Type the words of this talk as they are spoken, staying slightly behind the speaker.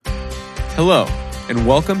Hello, and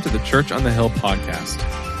welcome to the Church on the Hill podcast.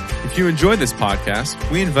 If you enjoy this podcast,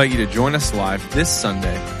 we invite you to join us live this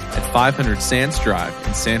Sunday at 500 Sands Drive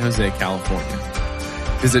in San Jose, California.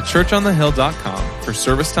 Visit churchonthehill.com for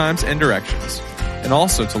service times and directions, and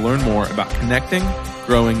also to learn more about connecting,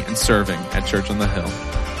 growing, and serving at Church on the Hill.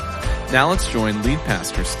 Now let's join lead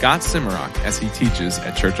pastor Scott Simmerock as he teaches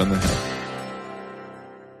at Church on the Hill.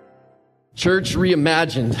 Church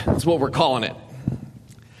Reimagined, that's what we're calling it.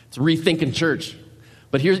 It's rethinking church.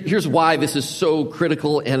 But here's why this is so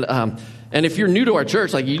critical. And if you're new to our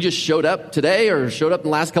church, like you just showed up today or showed up in the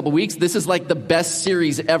last couple of weeks, this is like the best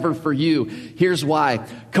series ever for you. Here's why.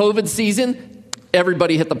 COVID season,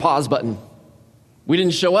 everybody hit the pause button. We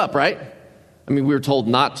didn't show up, right? I mean, we were told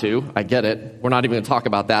not to. I get it. We're not even going to talk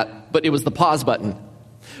about that. But it was the pause button.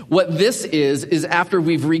 What this is after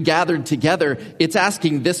we've regathered together, it's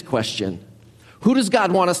asking this question. Who does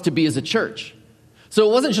God want us to be as a church? So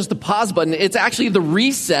it wasn't just the pause button, it's actually the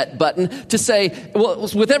reset button to say, well,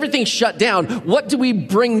 with everything shut down, what do we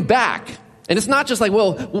bring back? And it's not just like,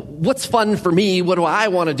 well, what's fun for me? What do I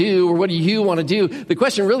want to do? Or what do you want to do? The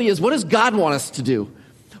question really is, what does God want us to do?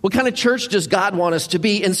 What kind of church does God want us to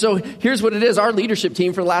be? And so here's what it is. Our leadership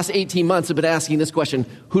team for the last 18 months have been asking this question.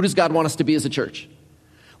 Who does God want us to be as a church?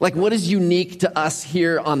 Like, what is unique to us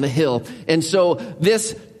here on the Hill? And so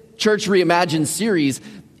this Church Reimagined series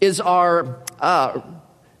is our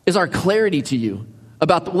clarity to you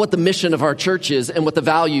about what the mission of our church is and what the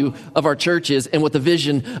value of our church is and what the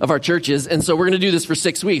vision of our church is. And so we're going to do this for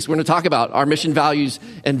 6 weeks. We're going to talk about our mission, values,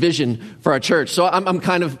 and vision for our church. So I'm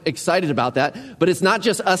kind of excited about that. But it's not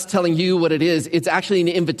just us telling you what it is. It's actually an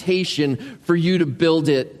invitation for you to build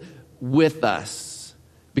it with us.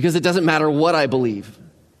 Because it doesn't matter what I believe.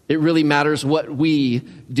 It really matters what we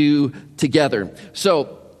do together.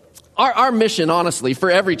 So Our mission, honestly, for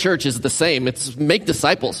every church is the same. It's make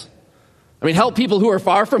disciples. I mean, help people who are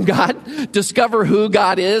far from God discover who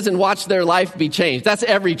God is and watch their life be changed. That's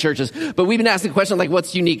every church's. But we've been asking the question, like,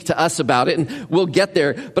 what's unique to us about it? And we'll get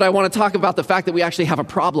there. But I want to talk about the fact that we actually have a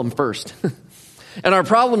problem first. And our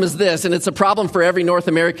problem is this, and it's a problem for every North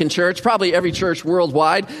American church, probably every church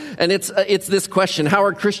worldwide. And it's this question: how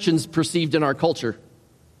are Christians perceived in our culture?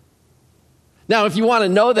 Now, if you want to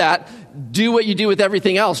know that, do what you do with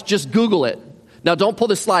everything else. Just Google it. Now, don't pull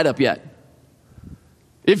this slide up yet.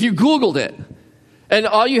 If you Googled it, and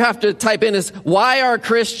all you have to type in is, why are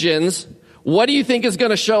Christians, what do you think is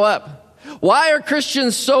going to show up? Why are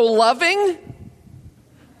Christians so loving?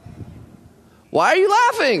 Why are you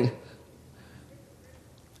laughing?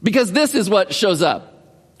 Because this is what shows up.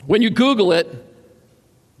 When you Google it,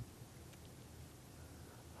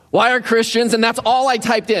 why are Christians, and that's all I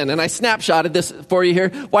typed in, and I snapshotted this for you here.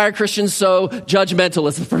 Why are Christians so judgmental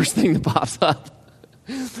is the first thing that pops up.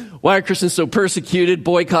 Why are Christians so persecuted,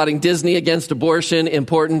 boycotting Disney, against abortion,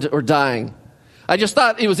 important, or dying? I just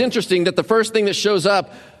thought it was interesting that the first thing that shows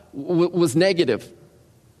up was negative.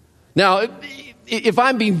 Now, if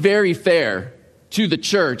I'm being very fair to the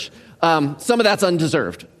church, some of that's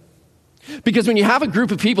undeserved. Because when you have a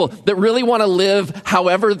group of people that really want to live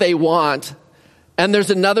however they want, and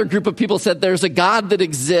there's another group of people said there's a God that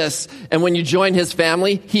exists, and when you join his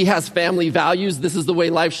family, he has family values. This is the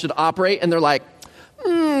way life should operate. And they're like,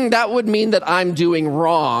 that would mean that I'm doing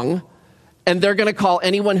wrong. And they're going to call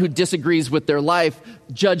anyone who disagrees with their life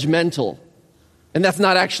judgmental. And that's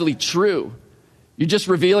not actually true. You're just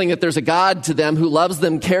revealing that there's a God to them who loves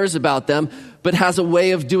them, cares about them, but has a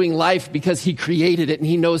way of doing life because he created it and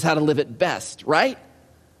he knows how to live it best, right?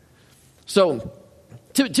 So,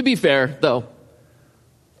 to be fair, though,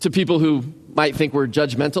 to people who might think we're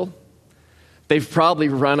judgmental, they've probably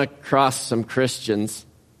run across some Christians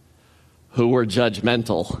who were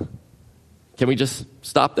judgmental. Can we just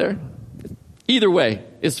stop there? Either way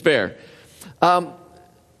is fair.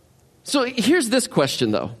 So here's this question,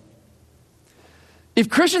 though. If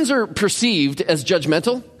Christians are perceived as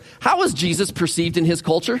judgmental, how was Jesus perceived in his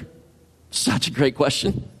culture? Such a great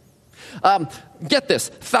question. Get this.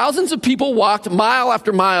 Thousands of people walked mile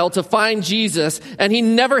after mile to find Jesus, and he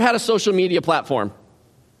never had a social media platform.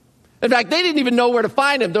 In fact, they didn't even know where to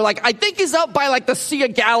find him. They're like, I think he's up by like the Sea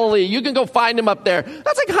of Galilee. You can go find him up there.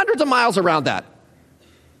 That's like hundreds of miles around that.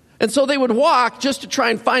 And so they would walk just to try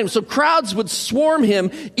and find him. So crowds would swarm him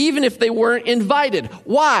even if they weren't invited.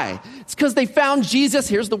 Why? It's because they found Jesus,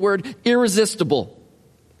 here's the word, irresistible.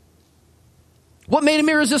 What made him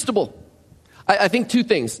irresistible? I think two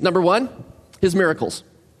things. Number one, his miracles.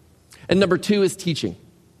 And number two, his teaching.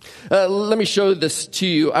 Let me show this to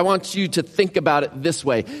you. I want you to think about it this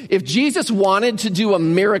way. If Jesus wanted to do a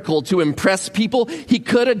miracle to impress people, he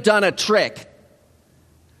could have done a trick.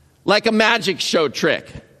 Like a magic show trick.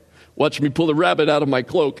 Watch me pull a rabbit out of my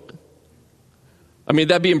cloak. I mean,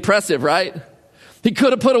 that'd be impressive, right? He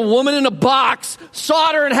could have put a woman in a box,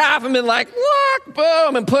 sawed her in half, and been like, look,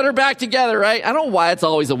 boom, and put her back together, right? I don't know why it's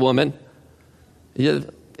always a woman. Yeah,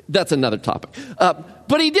 that's another topic.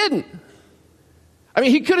 But he didn't. I mean,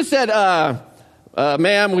 he could have said,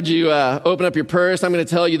 ma'am, would you open up your purse? I'm going to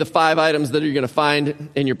tell you the 5 items that you're going to find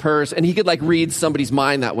in your purse. And he could read somebody's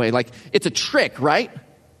mind that way. It's a trick, right?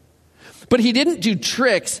 But he didn't do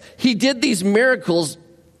tricks. He did these miracles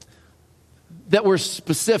that were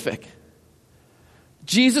specific.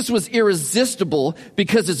 Jesus was irresistible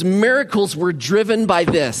because his miracles were driven by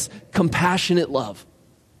this: compassionate love.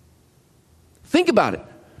 Think about it.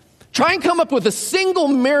 Try and come up with a single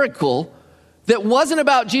miracle that wasn't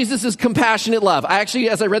about Jesus' compassionate love.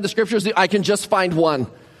 As I read the scriptures, I can just find one.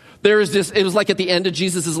 It was like at the end of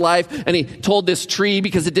Jesus' life, and he told this tree,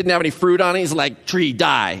 because it didn't have any fruit on it, he's like, tree,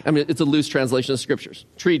 die. I mean, it's a loose translation of scriptures.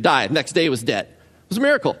 Tree died. Next day it was dead. It was a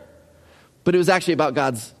miracle. But it was actually about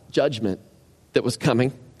God's judgment that was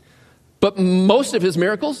coming. But most of his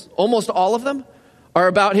miracles, almost all of them, are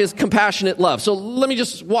about his compassionate love. So let me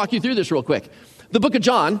just walk you through this real quick. The book of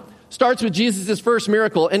John starts with Jesus' first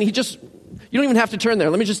miracle, and you don't even have to turn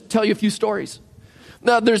there. Let me just tell you a few stories.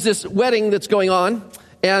 Now, there's this wedding that's going on,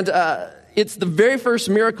 and it's the very first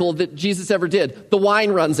miracle that Jesus ever did. The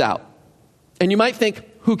wine runs out. And you might think,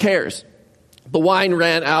 who cares? The wine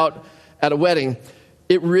ran out at a wedding.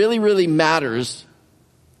 It really, really matters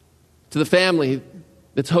to the family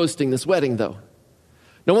that's hosting this wedding, though.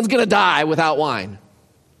 No one's going to die without wine.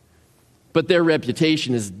 But their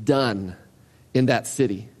reputation is done in that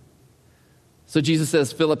city. So Jesus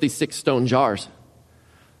says, fill up these 6 stone jars.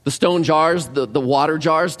 The stone jars, the water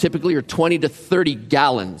jars, typically are 20 to 30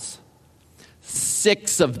 gallons.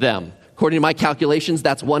 6 of them. According to my calculations,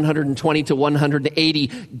 that's 120 to 180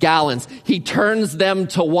 gallons. He turns them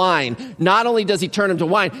to wine. Not only does he turn them to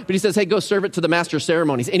wine, but he says, hey, go serve it to the master of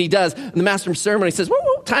ceremonies. And he does. And the master of ceremonies says,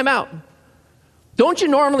 whoa, time out. Don't you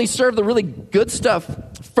normally serve the really good stuff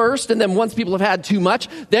first, and then once people have had too much,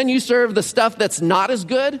 then you serve the stuff that's not as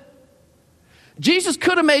good? Jesus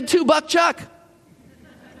could have made $2 chuck.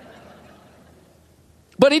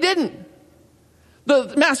 But he didn't.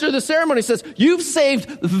 The master of the ceremony says, you've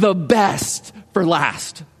saved the best for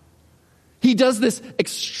last. He does this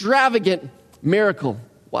extravagant miracle.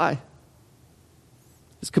 Why?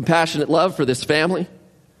 His compassionate love for this family.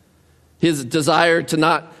 His desire to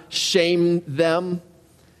not shame them.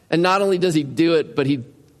 And not only does he do it, but he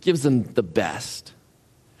gives them the best.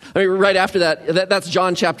 I mean, right after that's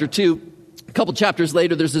John chapter 2. A couple chapters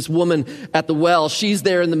later, there's this woman at the well. She's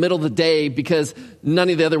there in the middle of the day because none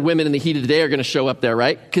of the other women in the heat of the day are going to show up there,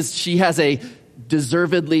 right? Because she has a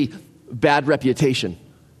deservedly bad reputation.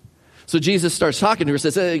 So Jesus starts talking to her,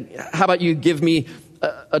 says, hey, how about you give me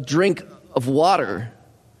a drink of water?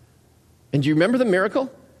 And do you remember the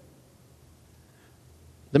miracle?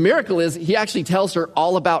 The miracle is he actually tells her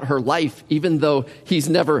all about her life, even though he's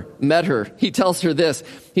never met her. He tells her this.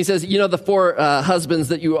 He says, you know, the 4 husbands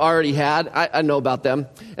that you already had, I know about them.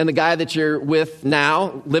 And the guy that you're with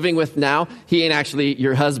now, living with now, he ain't actually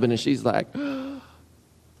your husband. And she's like,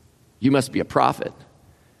 you must be a prophet.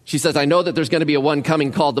 She says, I know that there's going to be a one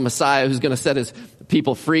coming called the Messiah who's going to set his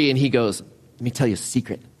people free. And he goes, let me tell you a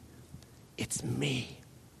secret. It's me.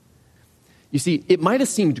 You see, it might have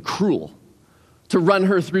seemed cruel to run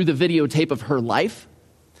her through the videotape of her life.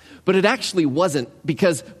 But it actually wasn't,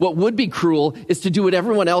 because what would be cruel is to do what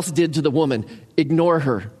everyone else did to the woman. Ignore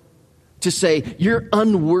her. To say, you're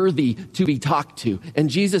unworthy to be talked to. And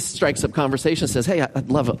Jesus strikes up conversation and says, hey, I'd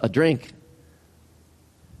love a drink.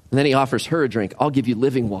 And then he offers her a drink. I'll give you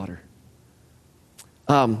living water.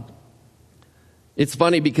 It's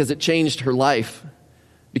funny because it changed her life.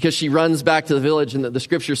 Because she runs back to the village, and the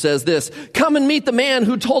scripture says this: come and meet the man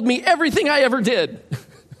who told me everything I ever did.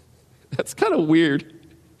 That's kind of weird.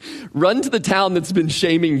 Run to the town that's been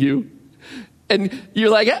shaming you. And you're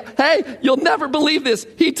like, hey, you'll never believe this.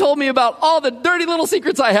 He told me about all the dirty little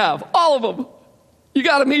secrets I have. All of them. You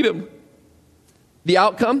got to meet him. The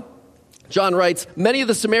outcome? John writes, many of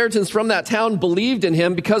the Samaritans from that town believed in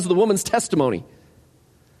him because of the woman's testimony.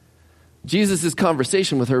 Jesus'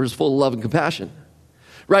 conversation with her was full of love and compassion.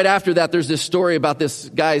 Right after that, there's this story about this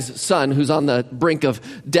guy's son who's on the brink of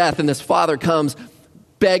death, and this father comes,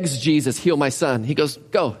 begs Jesus, heal my son. He goes,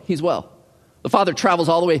 go, he's well. The father travels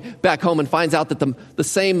all the way back home and finds out that the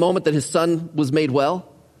same moment that his son was made well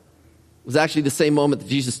was actually the same moment that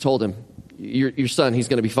Jesus told him, your son, he's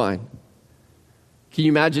going to be fine. Can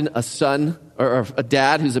you imagine a son or a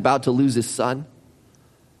dad who's about to lose his son?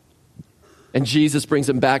 And Jesus brings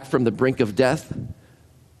him back from the brink of death.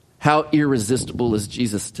 How irresistible is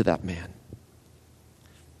Jesus to that man?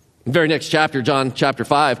 In the very next chapter, John chapter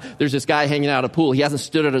 5, there's this guy hanging out at a pool. He hasn't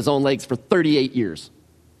stood on his own legs for 38 years.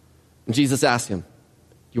 And Jesus asked him,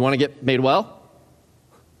 you want to get made well?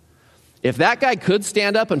 If that guy could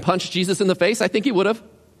stand up and punch Jesus in the face, I think he would have.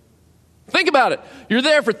 Think about it. You're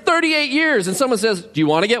there for 38 years and someone says, do you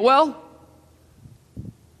want to get well?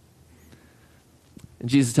 And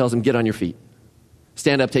Jesus tells him, get on your feet.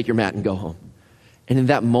 Stand up, take your mat, and go home. And in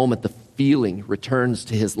that moment, the feeling returns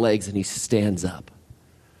to his legs and he stands up.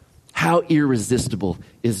 How irresistible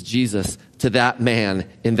is Jesus to that man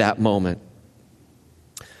in that moment?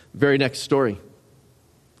 Very next story.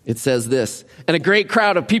 It says this, and a great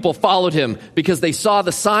crowd of people followed him because they saw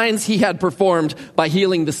the signs he had performed by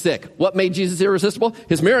healing the sick. What made Jesus irresistible?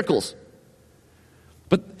 His miracles.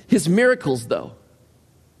 But his miracles, though,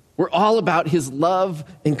 were all about his love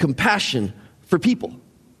and compassion for people.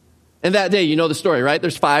 And that day, you know the story, right?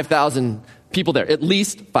 There's 5,000 people there, at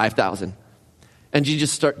least 5,000. And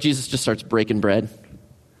Jesus just starts breaking bread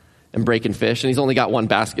and breaking fish, and he's only got one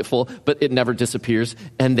basket full, but it never disappears,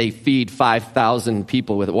 and they feed 5,000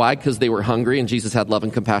 people with it. Why? Because they were hungry, and Jesus had love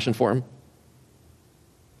and compassion for them.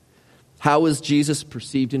 How was Jesus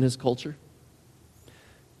perceived in his culture?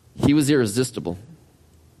 He was irresistible.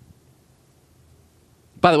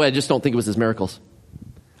 By the way, I just don't think it was his miracles.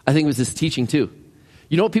 I think it was his teaching too.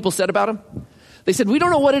 You know what people said about him? They said, we don't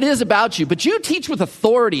know what it is about you, but you teach with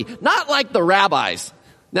authority, not like the rabbis.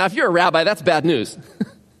 Now, if you're a rabbi, that's bad news.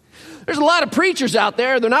 There's a lot of preachers out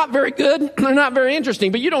there. They're not very good. They're not very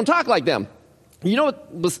interesting, but you don't talk like them. You know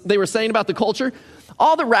what they were saying about the culture?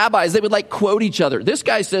 All the rabbis, they would like quote each other. This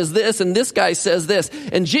guy says this and this guy says this.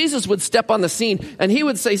 And Jesus would step on the scene and he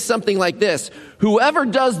would say something like this, whoever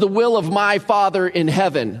does the will of my Father in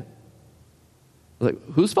heaven. Like,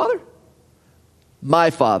 whose Father? My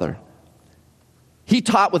Father. He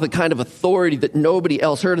taught with a kind of authority that nobody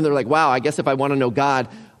else heard. And they're like, wow, I guess if I want to know God,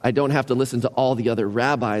 I don't have to listen to all the other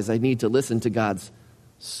rabbis. I need to listen to God's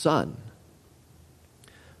Son.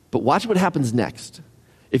 But watch what happens next.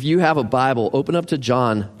 If you have a Bible, open up to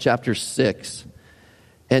John chapter 6.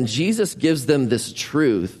 And Jesus gives them this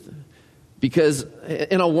truth because,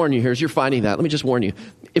 and I'll warn you here as you're finding that, let me just warn you.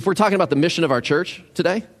 If we're talking about the mission of our church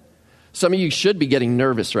today, some of you should be getting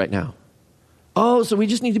nervous right now. Oh, so we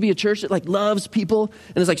just need to be a church that like loves people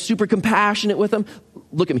and is like super compassionate with them.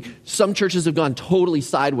 Look at me. Some churches have gone totally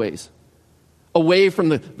sideways, away from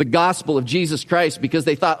the gospel of Jesus Christ because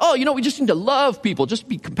they thought, oh, we just need to love people, just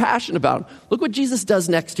be compassionate about them. Look what Jesus does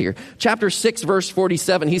next here. Chapter 6, verse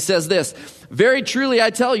 47, he says this, very truly I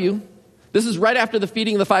tell you, this is right after the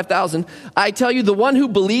feeding of the 5,000, I tell you, the one who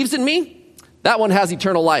believes in me, that one has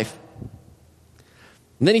eternal life.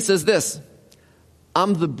 And then he says this,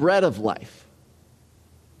 I'm the bread of life.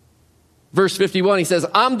 Verse 51, he says,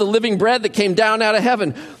 I'm the living bread that came down out of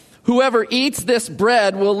heaven. Whoever eats this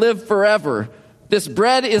bread will live forever. This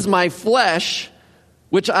bread is my flesh,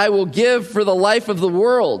 which I will give for the life of the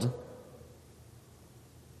world.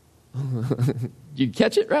 You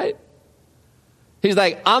catch it, right? He's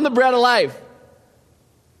like, I'm the bread of life.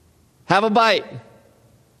 Have a bite.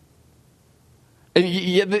 And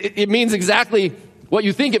it means exactly what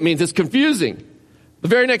you think it means. It's confusing. The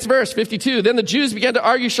very next verse, 52, then the Jews began to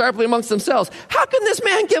argue sharply amongst themselves. How can this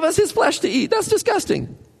man give us his flesh to eat? That's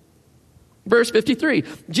disgusting. Verse 53,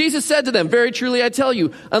 Jesus said to them, very truly I tell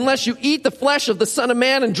you, unless you eat the flesh of the Son of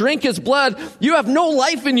Man and drink his blood, you have no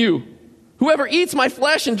life in you. Whoever eats my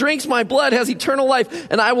flesh and drinks my blood has eternal life,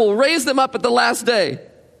 and I will raise them up at the last day.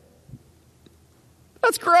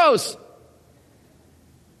 That's gross.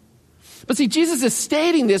 But see, Jesus is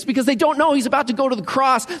stating this because they don't know he's about to go to the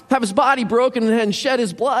cross, have his body broken, and shed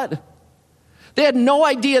his blood. They had no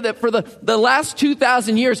idea that for the last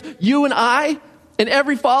 2,000 years, you and I and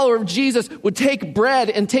every follower of Jesus would take bread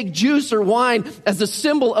and take juice or wine as a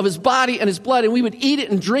symbol of his body and his blood, and we would eat it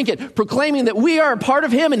and drink it, proclaiming that we are a part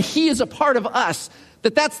of him and he is a part of us,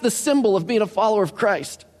 that's the symbol of being a follower of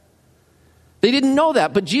Christ. They didn't know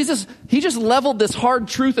that, but Jesus, he just leveled this hard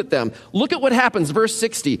truth at them. Look at what happens, verse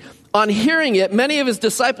 60. On hearing it, many of his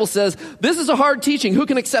disciples says, this is a hard teaching, who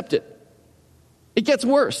can accept it? It gets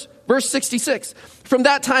worse. Verse 66, from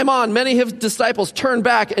that time on, many of his disciples turned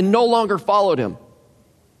back and no longer followed him.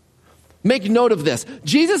 Make note of this.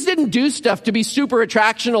 Jesus didn't do stuff to be super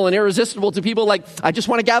attractional and irresistible to people like, I just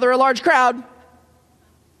want to gather a large crowd.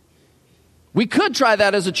 We could try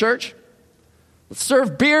that as a church. Let's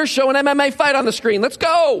serve beer, show an MMA fight on the screen. Let's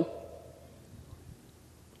go.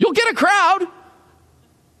 You'll get a crowd.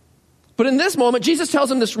 But in this moment, Jesus tells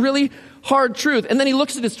them this really hard truth. And then he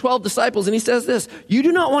looks at his 12 disciples and he says this, you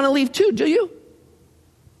do not want to leave too, do you?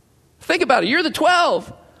 Think about it. You're the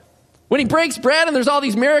 12. When he breaks bread and there's all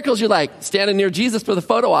these miracles, you're like standing near Jesus for the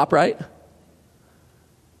photo op, right?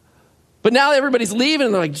 But now everybody's leaving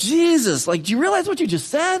and they're like, Jesus, like, do you realize what you just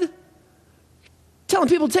said? Telling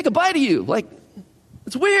people to take a bite of you. Like,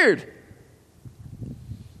 it's weird.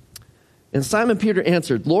 And Simon Peter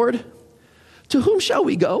answered, Lord, to whom shall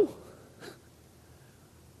we go?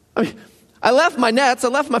 I mean, I left my nets, I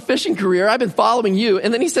left my fishing career, I've been following you.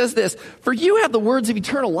 And then he says this, for you have the words of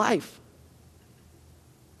eternal life.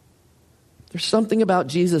 There's something about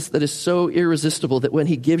Jesus that is so irresistible that when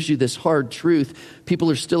he gives you this hard truth,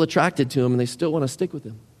 people are still attracted to him and they still want to stick with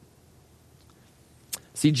him.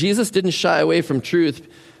 See, Jesus didn't shy away from truth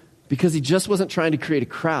because he just wasn't trying to create a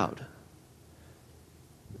crowd.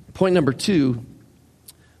 Point number 2,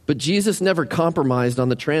 but Jesus never compromised on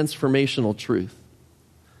the transformational truth.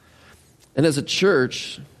 And as a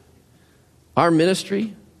church, our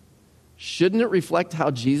ministry, shouldn't it reflect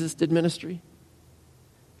how Jesus did ministry?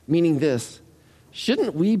 Meaning this,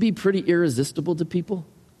 shouldn't we be pretty irresistible to people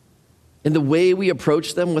in the way we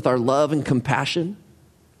approach them with our love and compassion?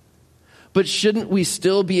 But shouldn't we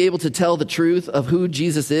still be able to tell the truth of who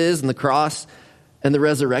Jesus is and the cross and the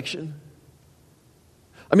resurrection?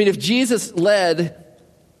 I mean, if Jesus led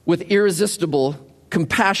with irresistible,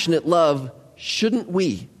 compassionate love, shouldn't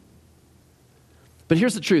we? But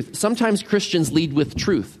here's the truth. Sometimes Christians lead with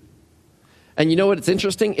truth. And you know what? It's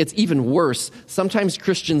interesting. It's even worse. Sometimes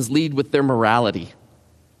Christians lead with their morality.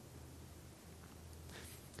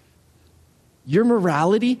 Your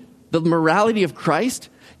morality, the morality of Christ,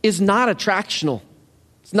 is not attractional.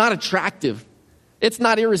 It's not attractive. It's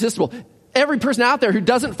not irresistible. Every person out there who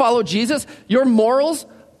doesn't follow Jesus, your morals,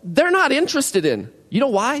 they're not interested in. You know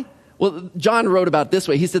why? Well, John wrote about it this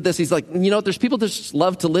way. He said this. He's like, you know, there's people that just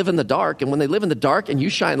love to live in the dark. And when they live in the dark and you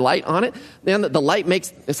shine light on it, then the light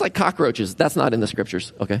makes, it's like cockroaches. That's not in the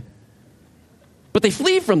scriptures, okay? But they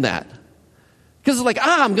flee from that. Because it's like,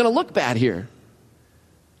 I'm going to look bad here.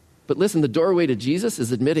 But listen, the doorway to Jesus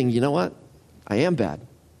is admitting, you know what? I am bad.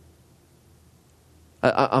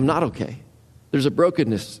 I'm not okay. There's a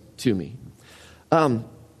brokenness to me.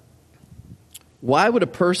 Why would a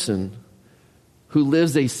person who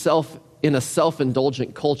lives in a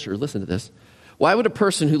self-indulgent culture, listen to this, why would a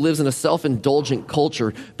person who lives in a self-indulgent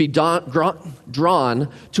culture be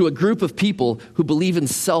drawn to a group of people who believe in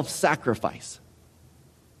self-sacrifice?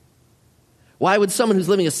 Why would someone who's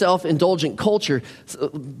living a self-indulgent culture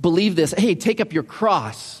believe this? Hey, take up your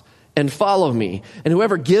cross and follow me. And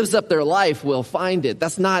whoever gives up their life will find it.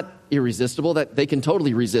 That's not irresistible. That they can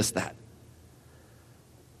totally resist that.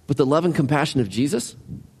 But the love and compassion of Jesus,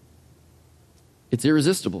 it's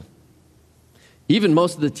irresistible. Even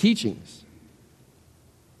most of the teachings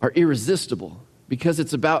are irresistible because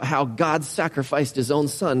it's about how God sacrificed his own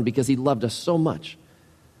son because he loved us so much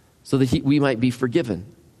so that we might be forgiven.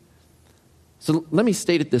 So let me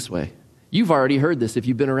state it this way. You've already heard this if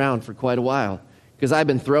you've been around for quite a while because I've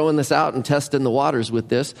been throwing this out and testing the waters with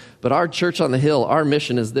this. But our Church on the Hill, our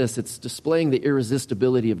mission is this. It's displaying the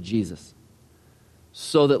irresistibility of Jesus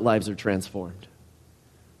so that lives are transformed.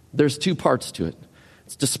 There's 2 parts to it.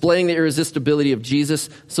 It's displaying the irresistibility of Jesus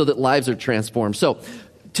so that lives are transformed. So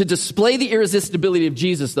to display the irresistibility of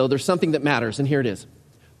Jesus, though, there's something that matters, and here it is.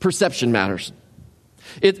 Perception matters.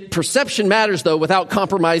 Perception matters, though, without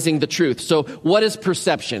compromising the truth. So what is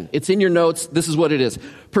perception? It's in your notes. This is what it is.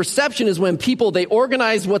 Perception is when people, they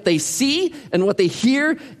organize what they see and what they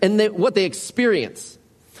hear and what they experience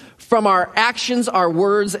from our actions, our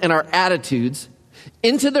words, and our attitudes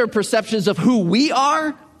into their perceptions of who we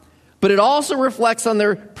are, but it also reflects on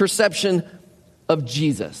their perception of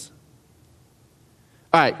Jesus.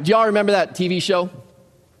 All right, do y'all remember that TV show,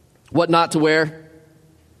 What Not to Wear?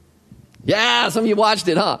 Yeah, some of you watched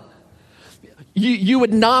it, huh? You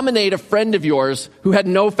would nominate a friend of yours who had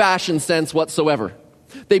no fashion sense whatsoever.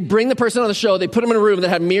 They bring the person on the show, they put them in a room that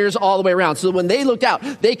had mirrors all the way around. So when they looked out,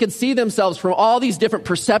 they could see themselves from all these different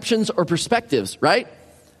perceptions or perspectives, right?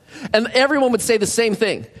 And everyone would say the same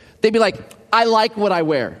thing. They'd be like, I like what I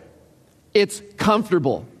wear. It's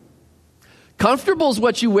comfortable. Comfortable is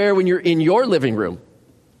what you wear when you're in your living room.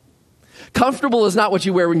 Comfortable is not what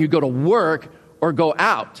you wear when you go to work or go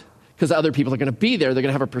out, because other people are going to be there. They're going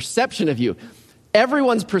to have a perception of you.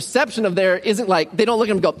 Everyone's perception of there isn't like, they don't look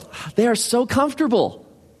at them and go, they are so comfortable.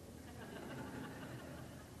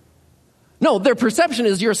 No, their perception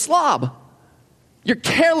is you're a slob. You're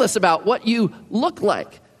careless about what you look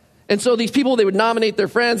like. And so these people, they would nominate their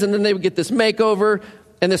friends, and then they would get this makeover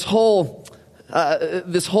and this whole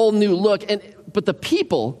new look. But the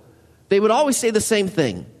people, they would always say the same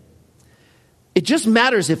thing. It just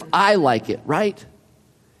matters if I like it, right?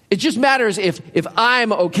 It just matters if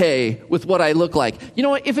I'm okay with what I look like. You know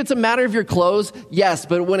what? If it's a matter of your clothes, yes.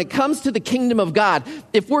 But when it comes to the kingdom of God,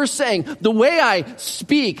 if we're saying the way I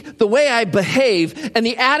speak, the way I behave, and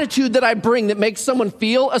the attitude that I bring that makes someone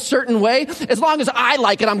feel a certain way, as long as I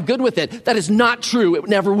like it, I'm good with it. That is not true. It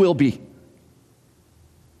never will be.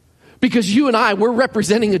 Because you and I, we're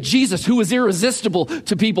representing a Jesus who is irresistible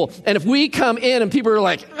to people. And if we come in and people are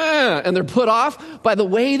like, and they're put off by the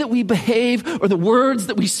way that we behave or the words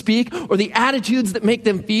that we speak or the attitudes that make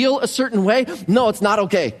them feel a certain way, no, it's not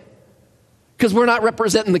okay. Because we're not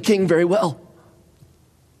representing the king very well.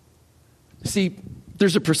 See,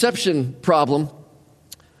 there's a perception problem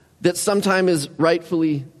that sometimes is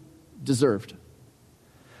rightfully deserved.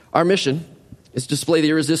 Our mission is to display the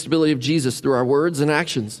irresistibility of Jesus through our words and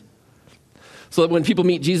actions. So that when people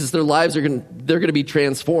meet Jesus, their lives they're going to be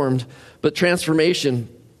transformed. But transformation,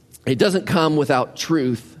 it doesn't come without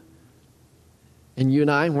truth. And you and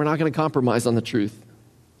I, we're not going to compromise on the truth.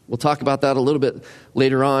 We'll talk about that a little bit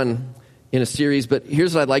later on in a series. But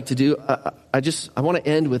here's what I'd like to do. I want to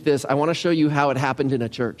end with this. I want to show you how it happened in a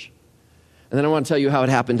church. And then I want to tell you how it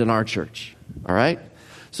happened in our church. All right?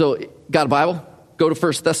 So, got a Bible? Go to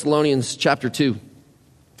 1 Thessalonians chapter 2.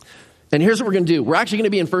 And here's what we're going to do. We're actually going to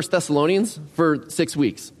be in 1 Thessalonians for 6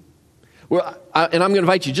 weeks. And I'm going to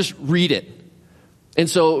invite you, just read it. And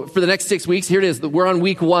so for the next 6 weeks, here it is. We're on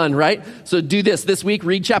week 1, right? So do this week,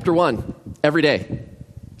 read chapter 1 every day.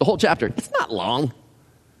 The whole chapter. It's not long.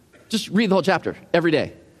 Just read the whole chapter every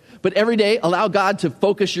day. But every day, allow God to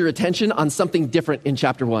focus your attention on something different in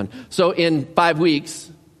chapter 1. So in 5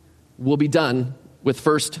 weeks, we'll be done with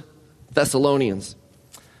 1 Thessalonians.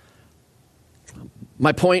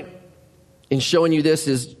 My point in showing you this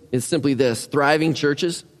is simply this. Thriving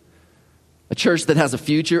churches, a church that has a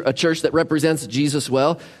future, a church that represents Jesus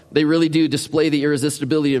well, they really do display the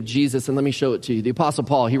irresistibility of Jesus. And let me show it to you. The Apostle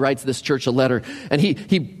Paul, he writes this church a letter, and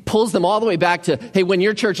he pulls them all the way back to, hey, when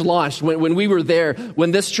your church launched, when we were there,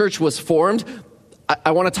 when this church was formed,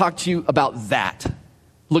 I want to talk to you about that.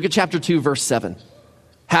 Look at chapter 2, verse 7.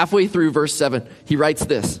 Halfway through verse 7, he writes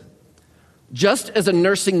this. Just as a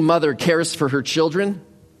nursing mother cares for her children,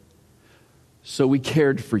 so we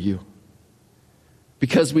cared for you.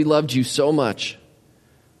 Because we loved you so much,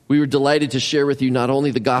 we were delighted to share with you not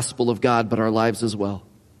only the gospel of God, but our lives as well.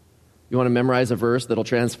 You want to memorize a verse that'll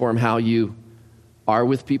transform how you are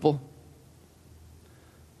with people?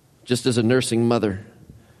 Just as a nursing mother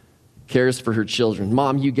cares for her children.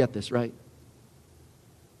 Mom, you get this, right?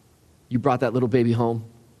 You brought that little baby home.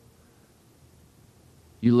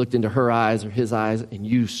 You looked into her eyes or his eyes, and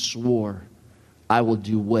you swore, I will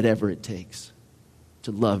do whatever it takes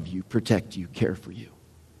to love you, protect you, care for you.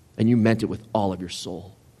 And you meant it with all of your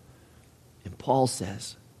soul. And Paul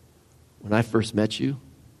says, when I first met you,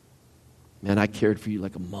 man, I cared for you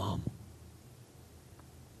like a mom.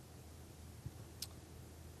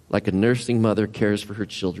 Like a nursing mother cares for her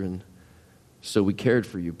children, so we cared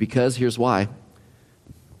for you. Because here's why.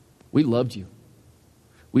 We loved you.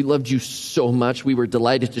 We loved you so much, we were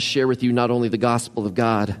delighted to share with you not only the gospel of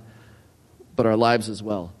God, but our lives as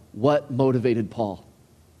well. What motivated Paul?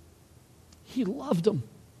 He loved them.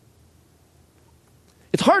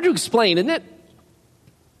 It's hard to explain, isn't it?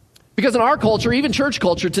 Because in our culture, even church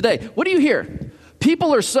culture today, what do you hear?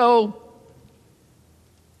 People are so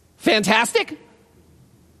fantastic.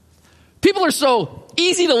 People are so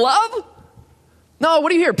easy to love. No, what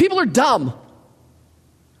do you hear? People are dumb.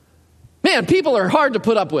 Man, people are hard to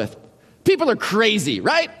put up with. People are crazy,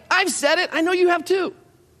 right? I've said it. I know you have too.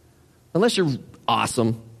 Unless you're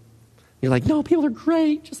awesome. You're like, no, people are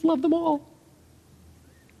great. Just love them all.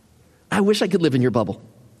 I wish I could live in your bubble.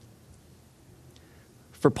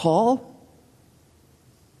 For Paul,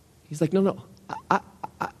 he's like, no,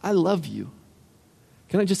 I love you.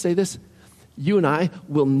 Can I just say this? You and I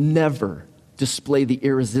will never display the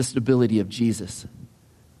irresistibility of Jesus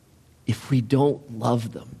if we don't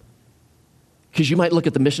love them. Because you might look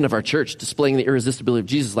at the mission of our church, displaying the irresistibility of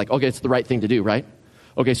Jesus, like, okay, it's the right thing to do, right?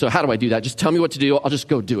 Okay, so how do I do that? Just tell me what to do. I'll just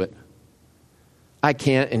go do it. I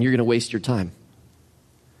can't, and you're going to waste your time.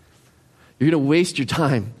 You're going to waste your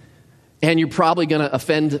time, and you're probably going to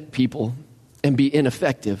offend people and be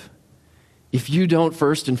ineffective if you don't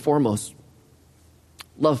first and foremost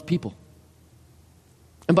love people.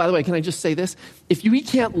 And by the way, can I just say this? If we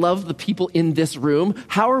can't love the people in this room,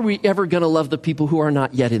 how are we ever going to love the people who are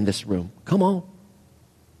not yet in this room? Come on.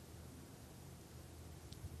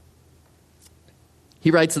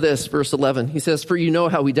 He writes this, verse 11. He says, for you know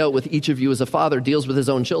how we dealt with each of you as a father deals with his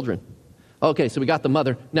own children. Okay, so we got the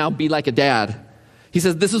mother. Now be like a dad. He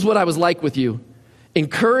says, this is what I was like with you.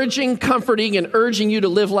 Encouraging, comforting, and urging you to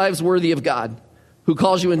live lives worthy of God. who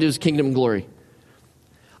calls you into his kingdom and glory.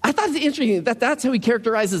 I thought it was interesting that that's how he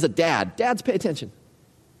characterizes a dad. Dads, pay attention.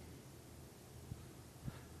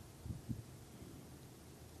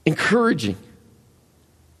 Encouraging,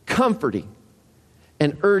 comforting,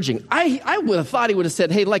 and urging. I would have thought he would have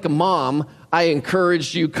said, hey, like a mom, I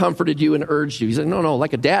encouraged you, comforted you, and urged you. He said, no,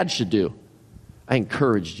 like a dad should do. I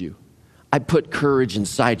encouraged you. I put courage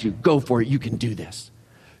inside you. Go for it. You can do this.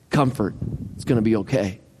 Comfort. It's going to be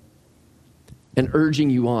okay. And urging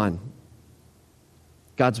you on.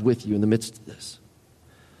 God's with you in the midst of this.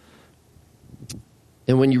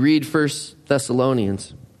 And when you read 1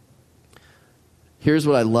 Thessalonians, here's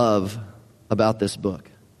what I love about this book.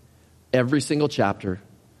 Every single chapter,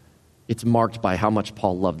 it's marked by how much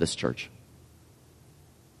Paul loved this church.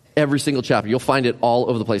 Every single chapter. You'll find it all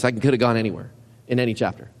over the place. I could have gone anywhere in any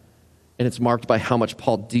chapter. And it's marked by how much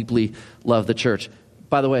Paul deeply loved the church.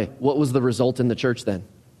 By the way, what was the result in the church then?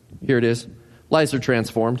 Here it is. Lives are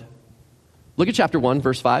transformed. Look at chapter 1,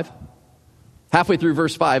 verse 5. Halfway through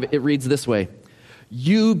verse 5, it reads this way.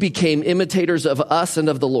 You became imitators of us and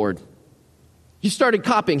of the Lord. You started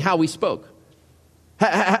copying how we spoke,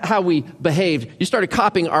 how we behaved. You started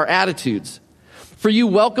copying our attitudes. For you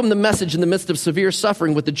welcomed the message in the midst of severe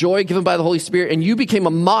suffering with the joy given by the Holy Spirit, and you became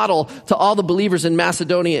a model to all the believers in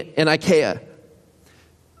Macedonia and Achaia.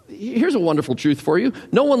 Here's a wonderful truth for you.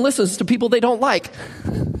 No one listens to people they don't like,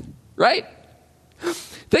 right?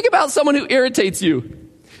 Think about someone who irritates you.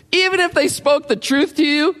 Even if they spoke the truth to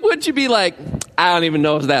you, wouldn't you be like, I don't even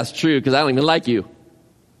know if that's true because I don't even like you,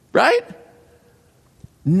 right?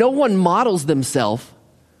 No one models themselves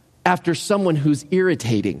after someone who's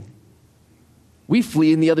irritating. We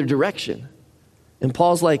flee in the other direction. And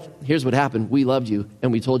Paul's like, here's what happened. We loved you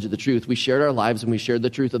and we told you the truth. We shared our lives and we shared the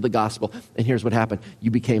truth of the gospel. And here's what happened.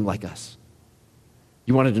 You became like us.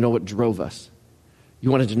 You wanted to know what drove us.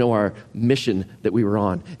 You wanted to know our mission that we were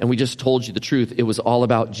on. And we just told you the truth. It was all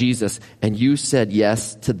about Jesus. And you said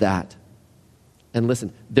yes to that. And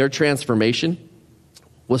listen, their transformation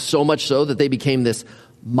was so much so that they became this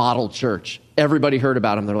model church. Everybody heard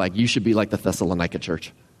about them. They're like, you should be like the Thessalonica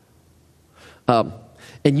church.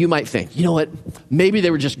 And you might think, you know what? Maybe they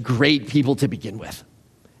were just great people to begin with.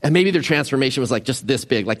 And maybe their transformation was like just this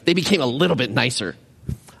big. Like they became a little bit nicer.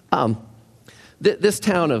 This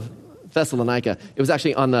town of Thessalonica, it was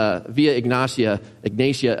actually on the Via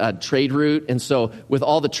Ignatia trade route. And so with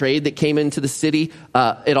all the trade that came into the city,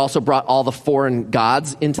 it also brought all the foreign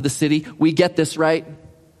gods into the city. We get this, right?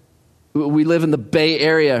 We live in the Bay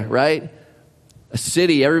Area, right? A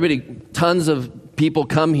city, tons of people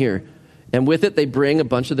come here. And with it, they bring a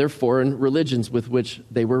bunch of their foreign religions with which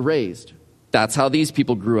they were raised. That's how these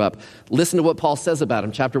people grew up. Listen to what Paul says about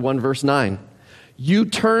them, chapter 1, verse 9. You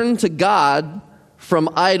turn to God from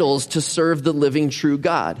idols to serve the living true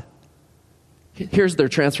God. Here's their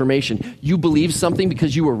transformation. You believe something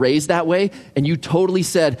because you were raised that way, and you totally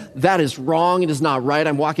said, that is wrong, it is not right,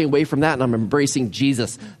 I'm walking away from that, and I'm embracing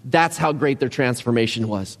Jesus. That's how great their transformation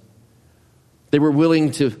was. They were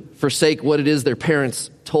willing to forsake what it is their parents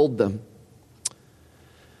told them.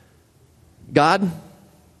 God,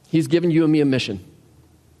 He's given you and me a mission.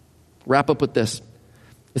 Wrap up with this.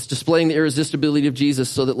 It's displaying the irresistibility of Jesus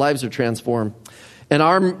so that lives are transformed. And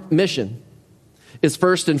our mission is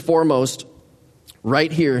first and foremost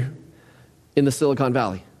right here in the Silicon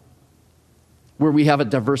Valley, where we have a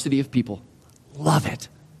diversity of people. Love it.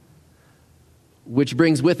 Which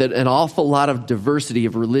brings with it an awful lot of diversity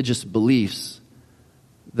of religious beliefs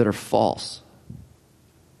that are false.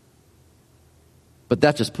 But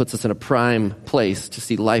that just puts us in a prime place to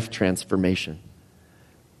see life transformation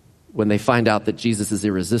when they find out that Jesus is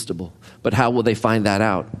irresistible. But how will they find that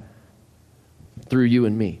out? Through you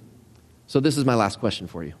and me. So this is my last question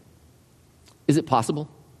for you. Is it possible?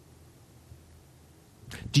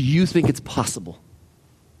 Do you think it's possible?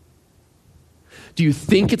 Do you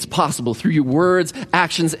think it's possible through your words,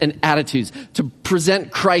 actions, and attitudes to present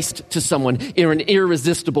Christ to someone in an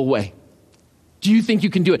irresistible way? Do you think you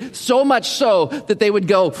can do it? So much so that they would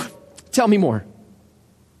go, tell me more.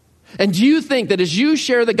 And do you think that as you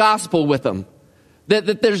share the gospel with them,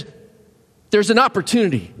 that there's an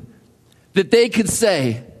opportunity that they could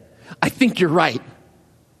say, I think you're right.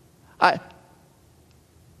 And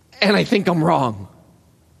I think I'm wrong.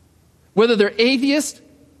 Whether they're atheist,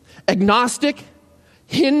 agnostic,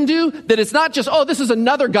 Hindu, that it's not just, oh, this is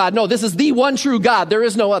another God. No, this is the one true God. There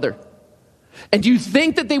is no other. And do you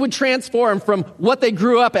think that they would transform from what they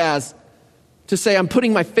grew up as to say, I'm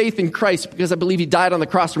putting my faith in Christ because I believe He died on the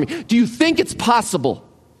cross for me? Do you think it's possible?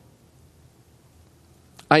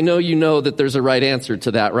 I know you know that there's a right answer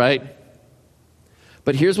to that, right?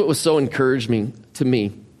 But here's what was so encouraging to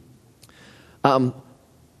me.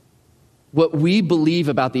 What we believe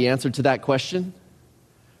about the answer to that question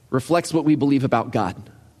reflects what we believe about God.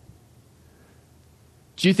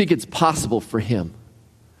 Do you think it's possible for him?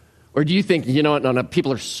 Or do you think, no,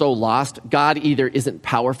 people are so lost, God either isn't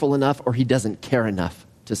powerful enough or he doesn't care enough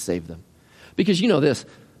to save them? Because you know this,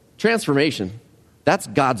 transformation, that's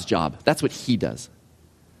God's job. That's what he does.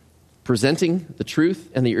 Presenting the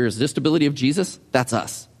truth and the irresistibility of Jesus, that's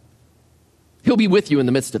us. He'll be with you in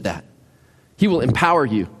the midst of that. He will empower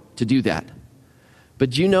you to do that.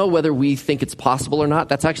 But do you know whether we think it's possible or not?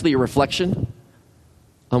 That's actually a reflection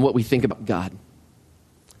on what we think about God.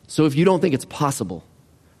 So if you don't think it's possible,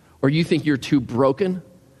 or you think you're too broken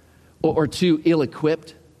or too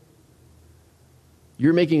ill-equipped,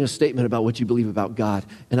 you're making a statement about what you believe about God.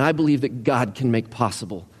 And I believe that God can make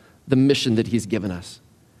possible the mission that he's given us.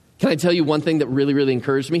 Can I tell you one thing that really, really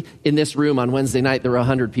encouraged me? In this room on Wednesday night, there were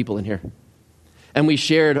 100 people in here. And we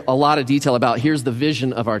shared a lot of detail about here's the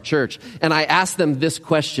vision of our church. And I asked them this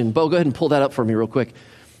question. Bo, go ahead and pull that up for me real quick.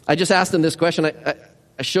 I just asked them this question.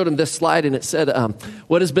 I showed them this slide, and it said,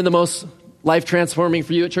 what has been the most life-transforming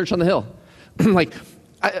for you at Church on the Hill?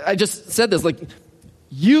 I just said this,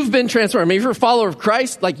 you've been transformed. Maybe you're a follower of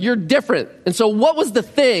Christ, you're different. And so what was the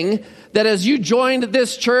thing that as you joined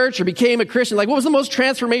this church or became a Christian, what was the most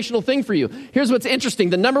transformational thing for you? Here's what's interesting.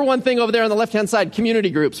 The number one thing over there on the left-hand side, community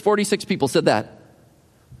groups, 46 people said that.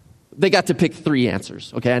 They got to pick 3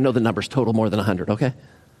 answers, okay? I know the number's total more than 100, okay?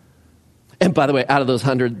 And by the way, out of those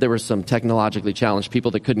 100, there were some technologically challenged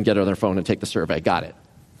people that couldn't get on their phone and take the survey. Got it.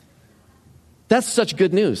 That's such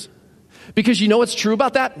good news. Because you know what's true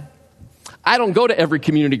about that? I don't go to every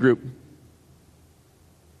community group.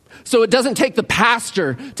 So it doesn't take the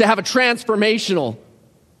pastor to have a transformational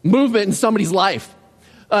movement in somebody's life.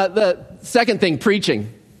 The second thing,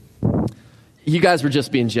 preaching. You guys were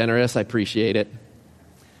just being generous. I appreciate it.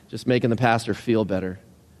 Just making the pastor feel better.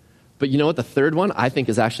 But you know what? The third one I think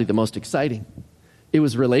is actually the most exciting. It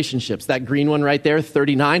was relationships. That green one right there,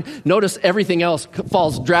 39. Notice everything else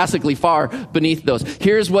falls drastically far beneath those.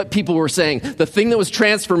 Here's what people were saying. The thing that was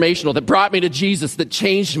transformational, that brought me to Jesus, that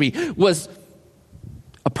changed me, was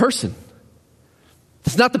a person.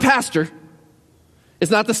 It's not the pastor.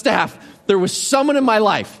 It's not the staff. There was someone in my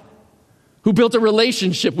life who built a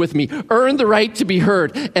relationship with me, earned the right to be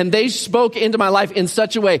heard, and they spoke into my life in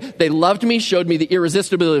such a way. They loved me, showed me the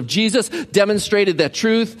irresistibility of Jesus, demonstrated that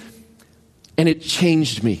truth, and it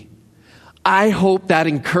changed me. I hope that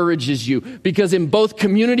encourages you, because in both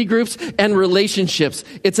community groups and relationships,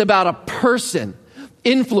 it's about a person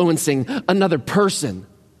influencing another person.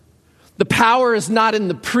 The power is not in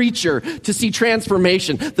the preacher to see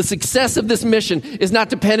transformation. The success of this mission is not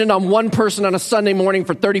dependent on one person on a Sunday morning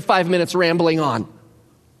for 35 minutes rambling on.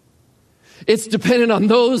 It's dependent on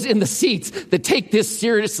those in the seats that take this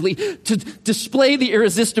seriously to display the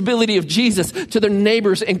irresistibility of Jesus to their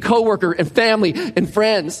neighbors and coworker and family and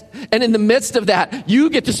friends. And in the midst of that,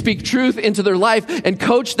 you get to speak truth into their life and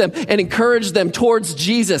coach them and encourage them towards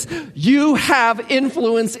Jesus. You have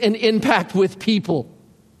influence and impact with people.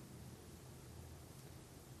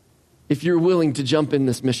 If you're willing to jump in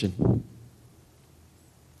this mission.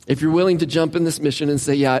 If you're willing to jump in this mission and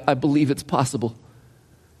say, yeah, I believe it's possible,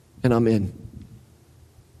 and I'm in.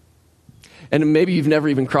 And maybe you've never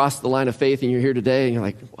even crossed the line of faith and you're here today and you're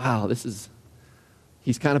like, wow,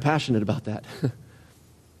 he's kind of passionate about that.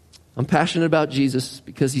 I'm passionate about Jesus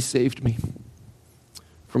because he saved me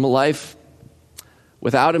from a life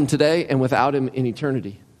without him today and without him in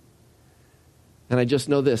eternity. And I just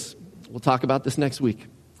know this. We'll talk about this next week.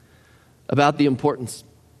 About the importance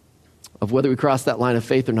of whether we cross that line of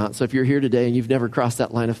faith or not. So if you're here today and you've never crossed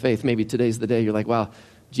that line of faith, maybe today's the day you're like, wow,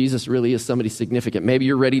 Jesus really is somebody significant. Maybe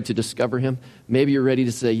you're ready to discover him. Maybe you're ready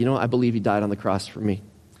to say, I believe he died on the cross for me.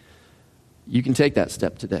 You can take that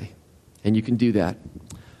step today, and you can do that.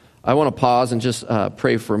 I want to pause and just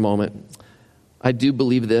pray for a moment. I do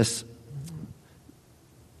believe that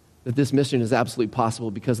this mission is absolutely possible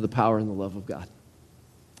because of the power and the love of God.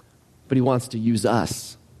 But he wants to use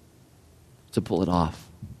us to pull it off.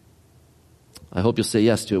 I hope you'll say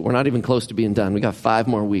yes to it. We're not even close to being done. We got 5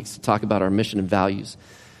 more weeks to talk about our mission and values.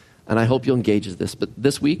 And I hope you'll engage with this. But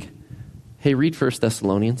this week, hey, read 1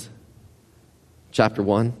 Thessalonians chapter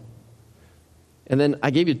 1. And then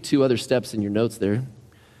I gave you 2 other steps in your notes there.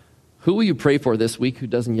 Who will you pray for this week who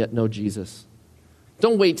doesn't yet know Jesus?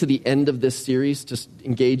 Don't wait to the end of this series to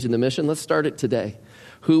engage in the mission. Let's start it today.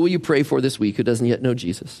 Who will you pray for this week who doesn't yet know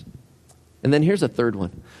Jesus? And then here's a third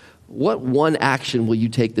one. What one action will you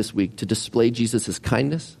take this week to display Jesus'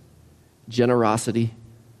 kindness, generosity,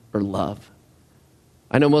 or love?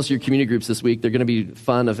 I know most of your community groups this week, they're going to be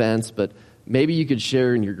fun events, but maybe you could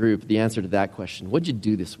share in your group the answer to that question. What'd you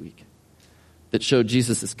do this week that showed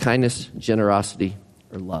Jesus' kindness, generosity,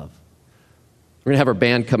 or love? We're going to have our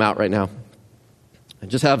band come out right now and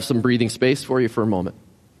just have some breathing space for you for a moment.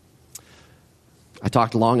 I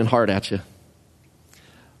talked long and hard at you.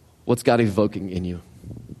 What's God evoking in you?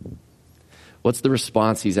 What's the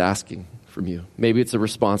response he's asking from you? Maybe it's a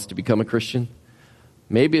response to become a Christian.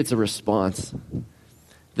 Maybe it's a response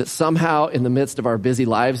that somehow in the midst of our busy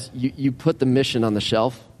lives, you put the mission on the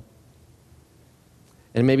shelf.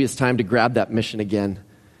 And maybe it's time to grab that mission again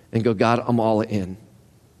and go, God, I'm all in.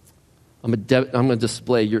 I'm going to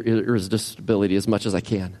display your irresistibility as much as I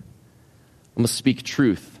can. I'm going to speak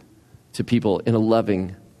truth to people in a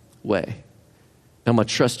loving way. I'm going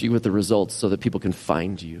to trust you with the results so that people can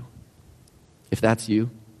find you. If that's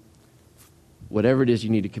you, whatever it is you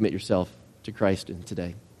need to commit yourself to Christ in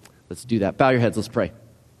today, let's do that. Bow your heads, let's pray.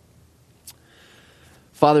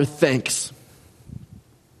 Father, thanks.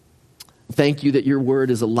 Thank you that your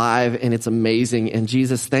word is alive and it's amazing. And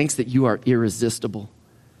Jesus, thanks that you are irresistible.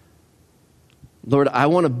 Lord, I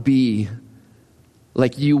want to be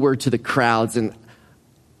like you were to the crowds. And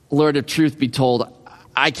Lord, if truth be told,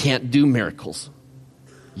 I can't do miracles.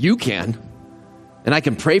 You can. And I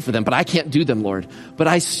can pray for them, but I can't do them, Lord. But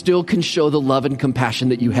I still can show the love and compassion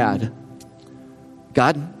that you had.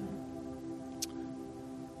 God,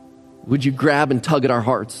 would you grab and tug at our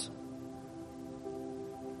hearts?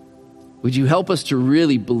 Would you help us to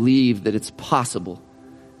really believe that it's possible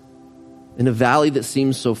in a valley that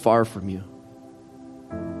seems so far from you,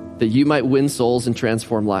 that you might win souls and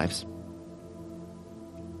transform lives?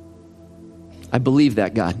 I believe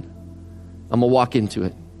that, God. I'm going to walk into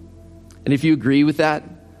it. And if you agree with that,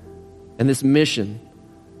 and this mission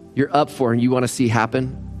you're up for and you want to see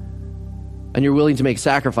happen, and you're willing to make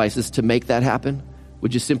sacrifices to make that happen,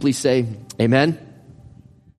 would you simply say, amen?